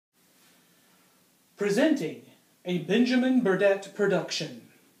Presenting a Benjamin Burdette production,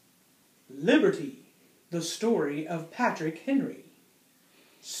 Liberty, the story of Patrick Henry.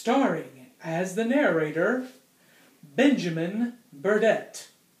 Starring as the narrator, Benjamin Burdette.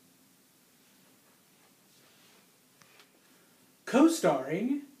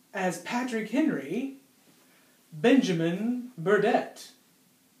 Co-starring as Patrick Henry, Benjamin Burdette.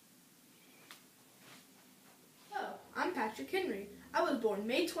 Hello, I'm Patrick Henry. I was born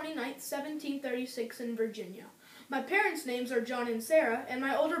May 29th, 1736 in Virginia. My parents' names are John and Sarah, and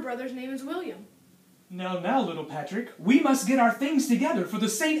my older brother's name is William. Now, little Patrick, we must get our things together for the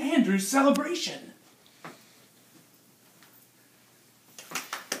St. Andrew's celebration.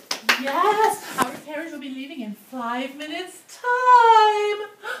 Yes, our carriage will be leaving in 5 minutes' time.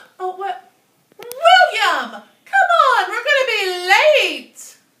 Oh, what? William! Come on, we're going to be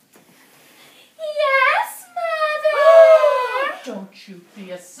late. Yes, Mother! Don't you be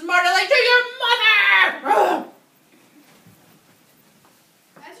a smart aleck to your mother!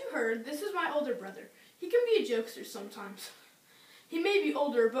 As you heard, this is my older brother. He can be a jokester sometimes. He may be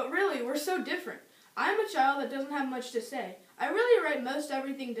older, but really, we're so different. I'm a child that doesn't have much to say. I really write most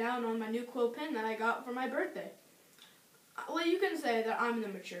everything down on my new quill pen that I got for my birthday. Well, you can say that I'm the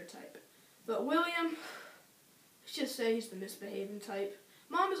mature type. But William, let's just say he's the misbehaving type.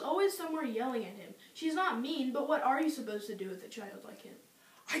 Mom is always somewhere yelling at him. She's not mean, but what are you supposed to do with a child like him?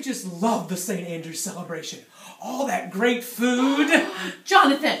 I just love the St. Andrew's celebration. All that great food.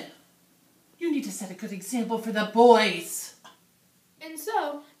 Jonathan, you need to set a good example for the boys. And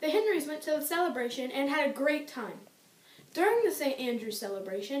so, the Henrys went to the celebration and had a great time. During the St. Andrew's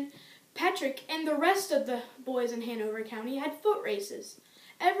celebration, Patrick and the rest of the boys in Hanover County had foot races.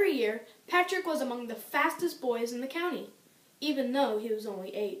 Every year, Patrick was among the fastest boys in the county, even though he was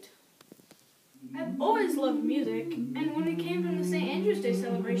only 8. I've always loved music, and when we came from the St. Andrew's Day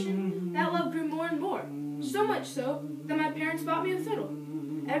celebration, that love grew more and more. So much so that my parents bought me a fiddle.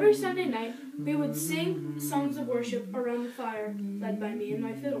 Every Sunday night, we would sing songs of worship around the fire, led by me and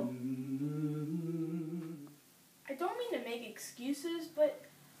my fiddle. I don't mean to make excuses, but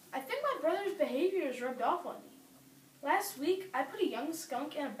I think my brother's behavior has rubbed off on me. Last week, I put a young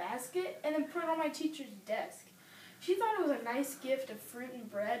skunk in a basket and then put it on my teacher's desk. She thought it was a nice gift of fruit and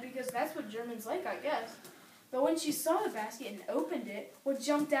bread because that's what Germans like, I guess. But when she saw the basket and opened it, what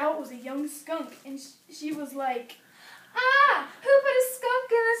jumped out was a young skunk, and she was like, Ah! Who put a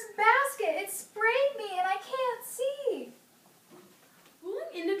skunk in this basket? It sprayed me and I can't see. Schooling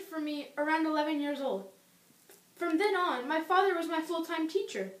ended for me around 11 years old. From then on, my father was my full-time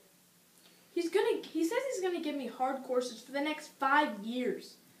teacher. He says he's gonna give me hard courses for the next 5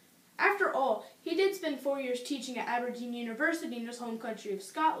 years. After all, he did spend 4 years teaching at Aberdeen University in his home country of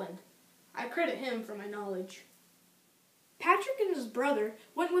Scotland. I credit him for my knowledge. Patrick and his brother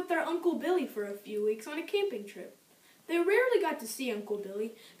went with their Uncle Billy for a few weeks on a camping trip. They rarely got to see Uncle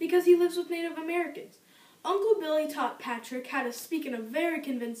Billy because he lives with Native Americans. Uncle Billy taught Patrick how to speak in a very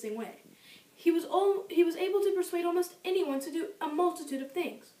convincing way. He was able to persuade almost anyone to do a multitude of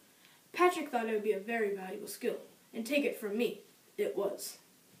things. Patrick thought it would be a very valuable skill, and take it from me, it was.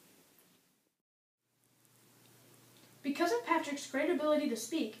 Because of Patrick's great ability to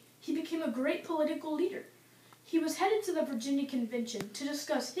speak, he became a great political leader. He was headed to the Virginia Convention to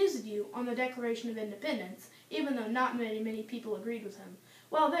discuss his view on the Declaration of Independence, even though not many people agreed with him.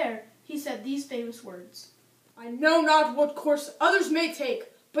 While there, he said these famous words, "I know not what course others may take,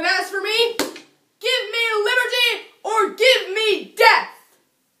 but as for me, give me liberty or give me death!"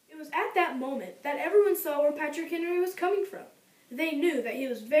 It was at that moment that everyone saw where Patrick Henry was coming from. They knew that he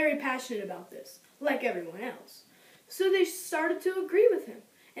was very passionate about this, like everyone else. So they started to agree with him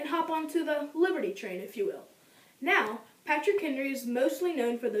and hop onto the Liberty train, if you will. Now, Patrick Henry is mostly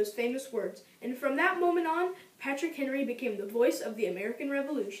known for those famous words, and from that moment on, Patrick Henry became the voice of the American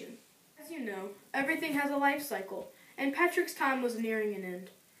Revolution. As you know, everything has a life cycle, and Patrick's time was nearing an end.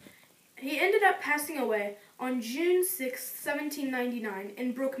 He ended up passing away on June 6, 1799,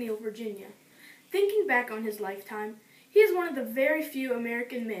 in Brookneal, Virginia. Thinking back on his lifetime, he is one of the very few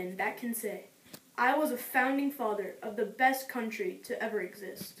American men that can say, "I was a founding father of the best country to ever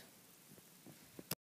exist."